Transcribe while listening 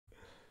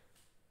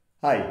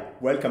Hi,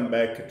 welcome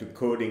back to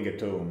Coding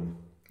at Home.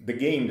 The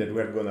game that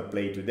we're gonna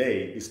play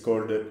today is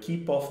called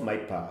Keep Off My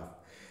Path,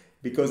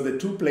 because the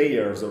two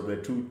players of the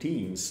two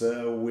teams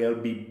will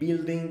be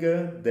building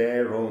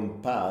their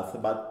own path,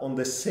 but on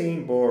the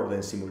same board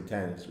and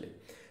simultaneously.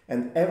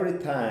 And every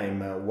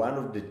time one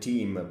of the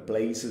team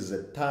places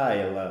a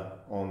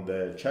tile on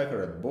the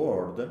checkered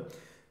board,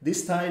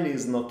 this tile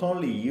is not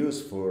only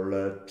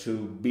useful to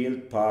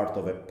build part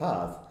of a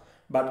path,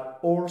 but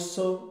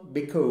also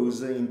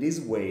because in this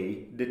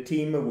way the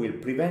team will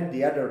prevent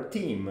the other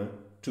team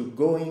to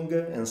going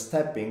and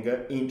stepping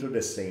into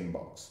the same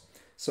box.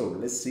 So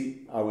let's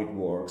see how it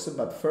works,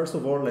 but first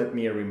of all let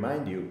me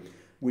remind you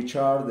which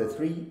are the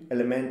three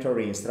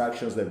elementary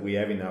instructions that we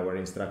have in our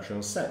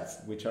instruction sets,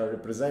 which are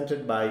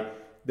represented by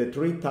the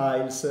three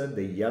tiles,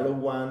 the yellow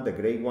one, the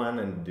gray one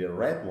and the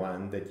red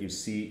one that you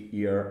see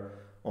here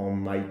on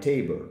my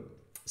table.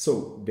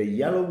 So the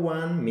yellow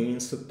one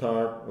means to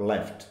turn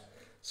left.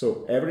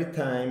 So every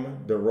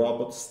time the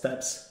robot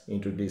steps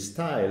into this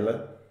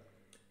tile,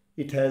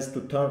 it has to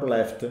turn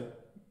left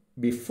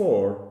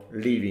before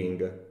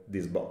leaving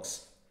this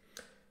box.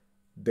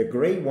 The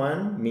gray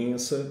one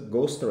means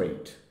go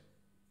straight,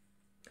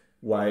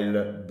 while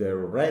the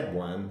red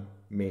one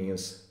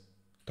means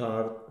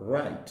turn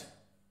right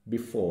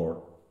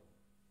before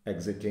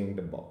exiting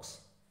the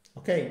box.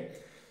 Okay,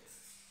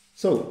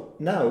 so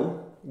now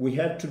we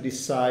have to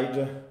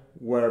decide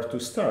where to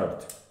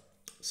start.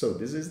 So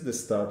this is the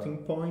starting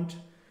point,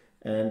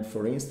 and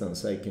for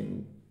instance I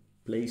can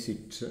place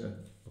it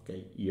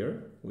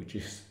here, which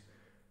is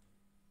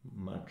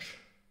much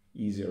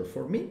easier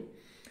for me,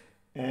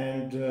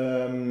 and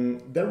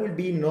there will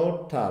be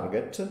no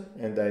target,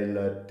 and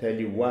I'll tell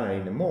you why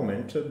in a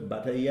moment,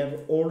 but I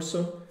have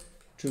also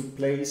to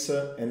place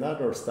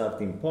another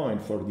starting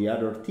point for the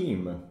other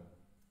team,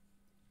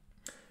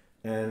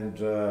 and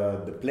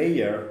the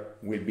player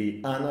will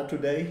be Anna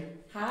today.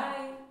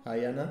 Hi. Hi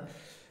Anna.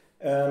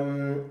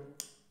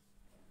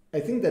 I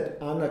think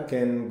that Anna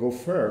can go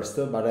first,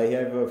 but I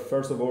have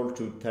first of all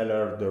to tell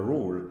her the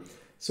rule.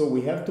 So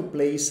we have to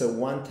place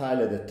one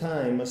tile at a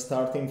time,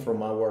 starting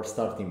from our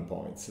starting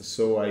points.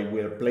 So I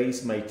will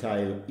place my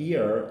tile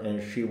here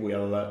and she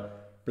will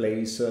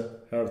place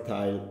her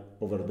tile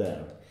over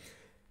there.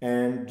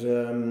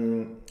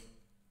 And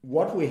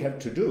what we have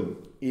to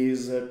do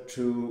is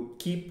to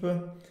keep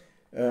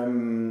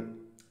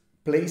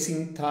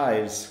placing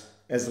tiles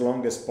as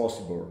long as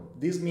possible.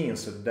 This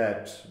means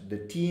that the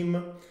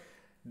team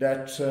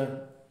that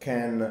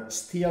can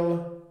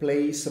still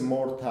place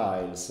more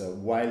tiles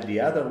while the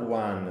other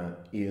one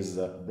is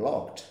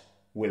blocked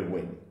will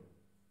win.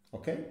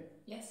 Okay?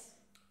 Yes.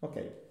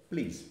 Okay,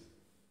 please.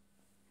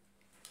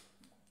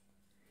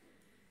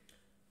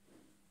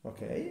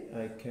 Okay,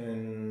 I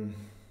can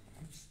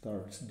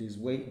start this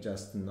way,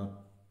 just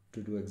not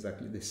to do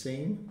exactly the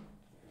same.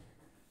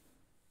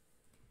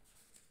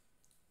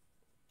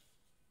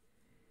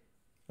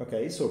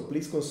 Okay, so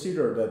please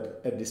consider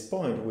that at this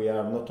point we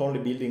are not only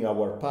building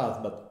our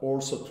path, but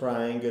also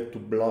trying to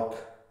block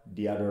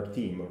the other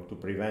team, or to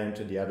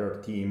prevent the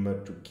other team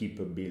to keep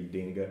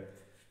building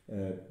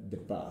the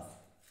path.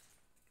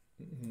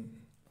 Okay.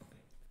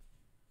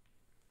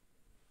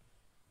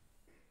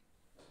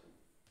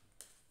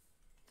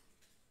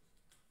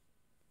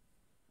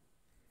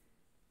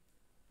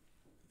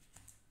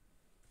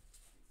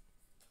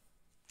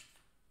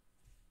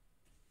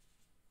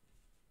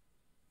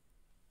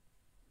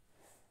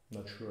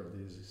 Not sure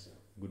this is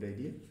a good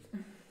idea.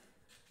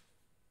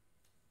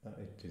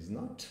 It is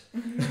not.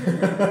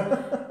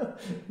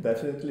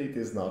 Definitely it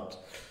is not.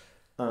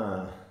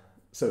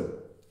 So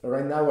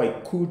right now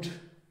I could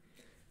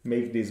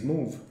make this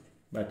move,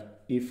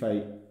 but if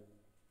I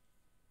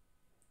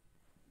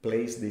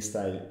place this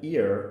tile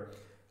here,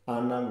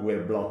 Anna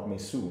will block me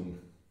soon.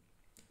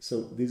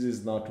 So this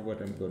is not what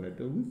I'm gonna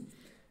do,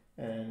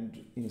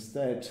 and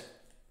instead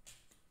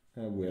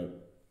I will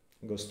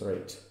go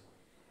straight.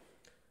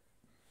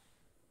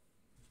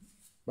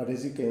 But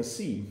as you can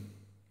see,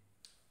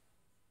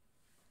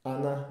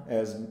 Anna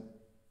has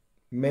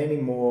many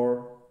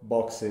more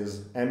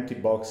boxes, empty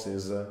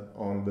boxes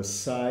on the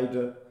side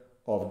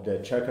of the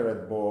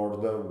checkered board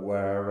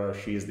where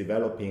she is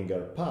developing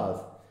her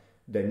path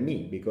than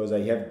me, because I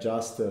have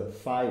just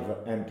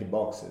 5 empty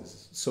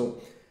boxes.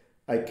 So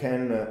I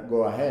can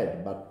go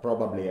ahead, but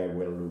probably I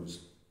will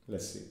lose.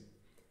 Let's see.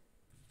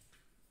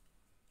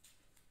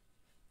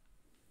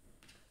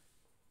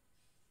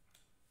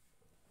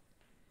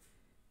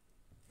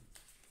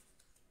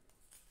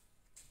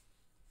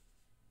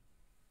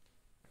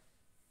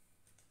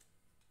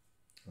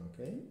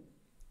 Okay.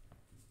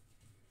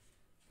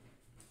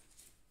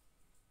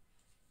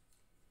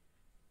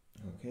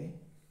 Okay.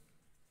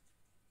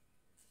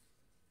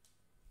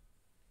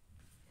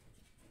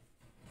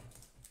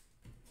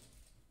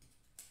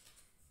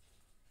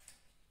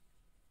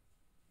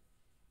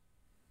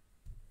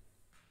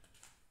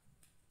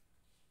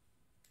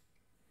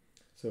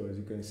 So as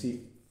you can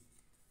see,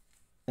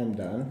 I'm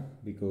done,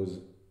 because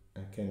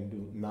I can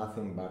do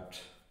nothing but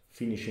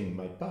finishing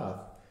my path,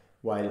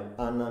 while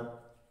Anna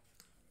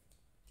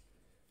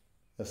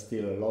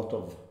still a lot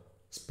of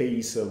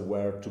space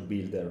where to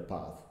build their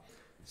path.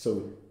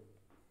 So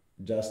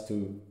just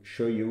to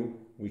show you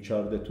which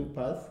are the two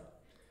paths: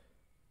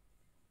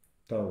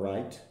 turn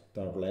right,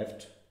 turn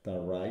left,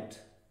 turn right,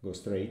 go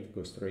straight,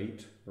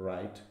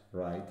 right,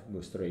 right,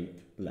 go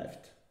straight,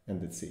 left,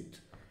 and that's it.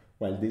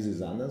 Well, this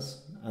is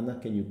Anna's. Anna,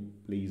 can you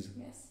please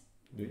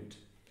do it?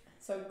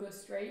 So go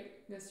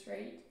straight,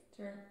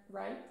 turn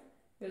right,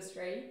 go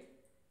straight,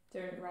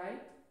 turn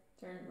right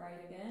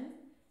again,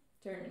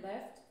 turn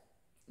left,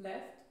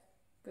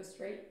 go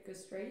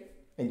straight,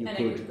 and I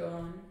could go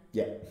on.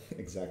 Yeah,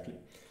 exactly.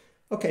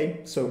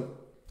 Okay, so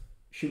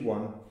she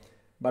won,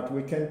 but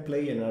we can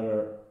play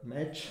another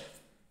match.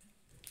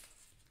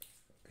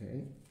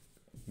 Okay,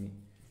 let me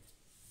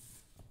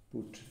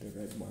put the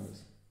red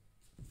ones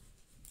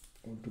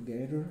all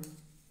together.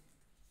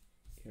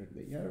 Here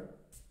they are.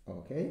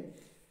 Okay.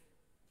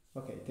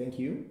 Okay, thank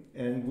you.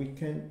 And we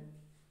can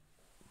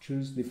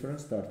choose different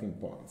starting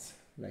points,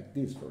 like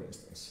this, for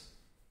instance.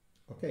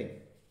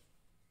 Okay.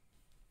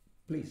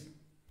 Please.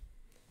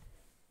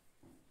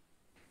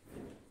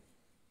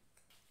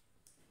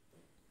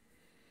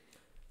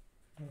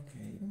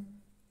 Okay.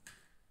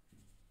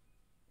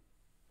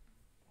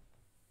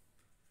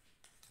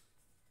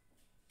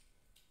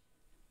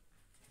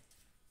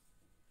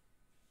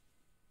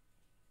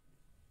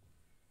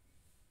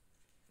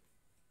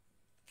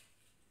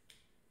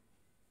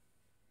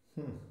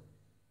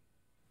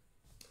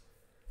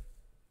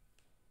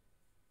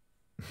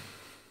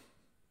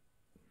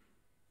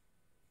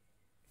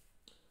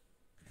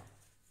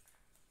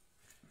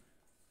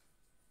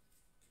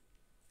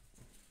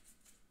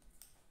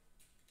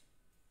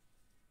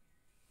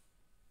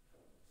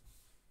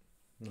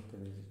 Not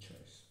an easy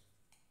choice.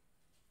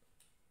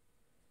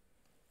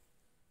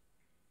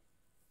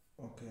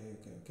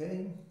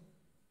 Okay.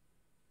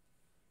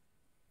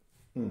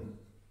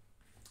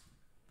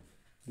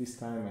 This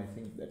time I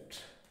think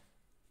that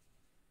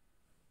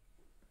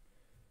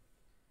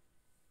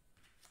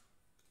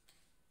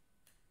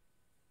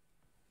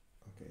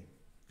okay,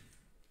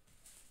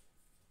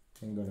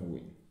 I'm gonna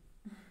win.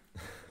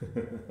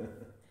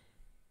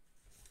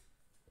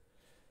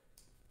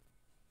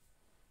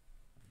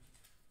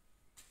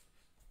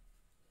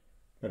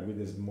 But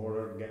with a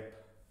smaller gap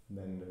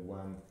than the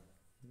one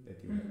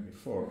that you had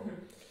before.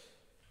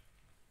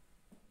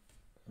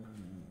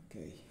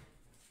 Okay.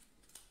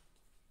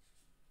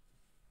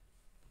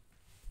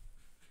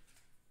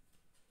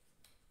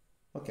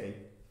 Okay,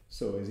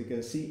 so as you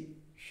can see,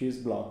 she's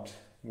blocked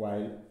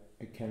while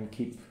I can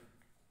keep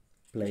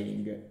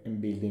playing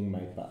and building my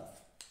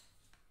path.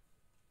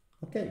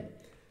 Okay,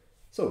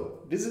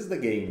 so this is the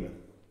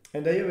game,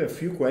 and I have a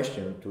few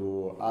questions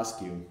to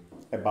ask you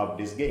about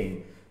this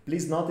game.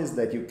 Please notice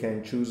that you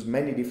can choose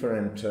many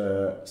different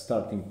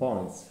starting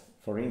points.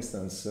 For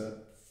instance,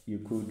 you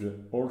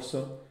could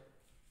also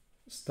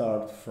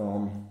start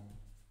from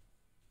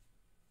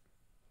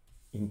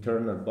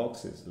internal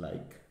boxes,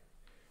 like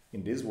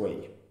in this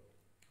way,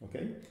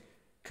 okay?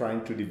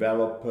 Trying to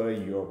develop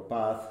your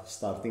path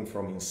starting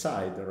from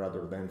inside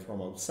rather than from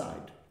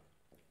outside.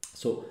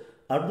 So,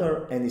 are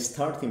there any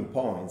starting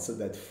points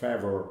that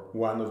favor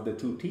one of the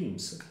two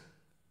teams?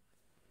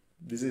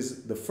 This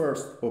is the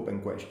first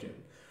open question.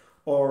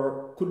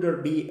 Or could there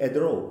be a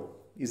draw?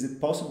 Is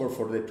it possible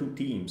for the two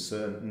teams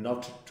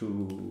not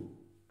to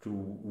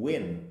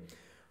win?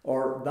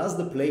 Or does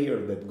the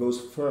player that goes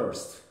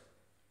first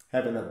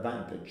have an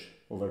advantage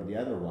over the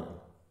other one?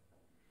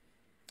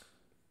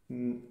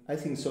 I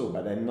think so,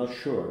 but I'm not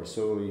sure,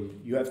 so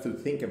you have to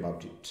think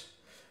about it.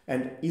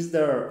 And is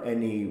there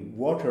any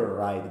water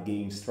ride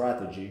game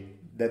strategy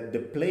that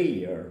the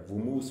player who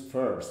moves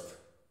first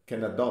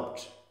can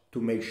adopt to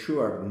make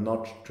sure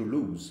not to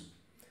lose?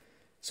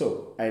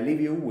 So I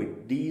leave you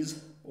with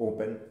these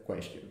open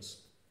questions.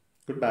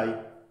 Goodbye.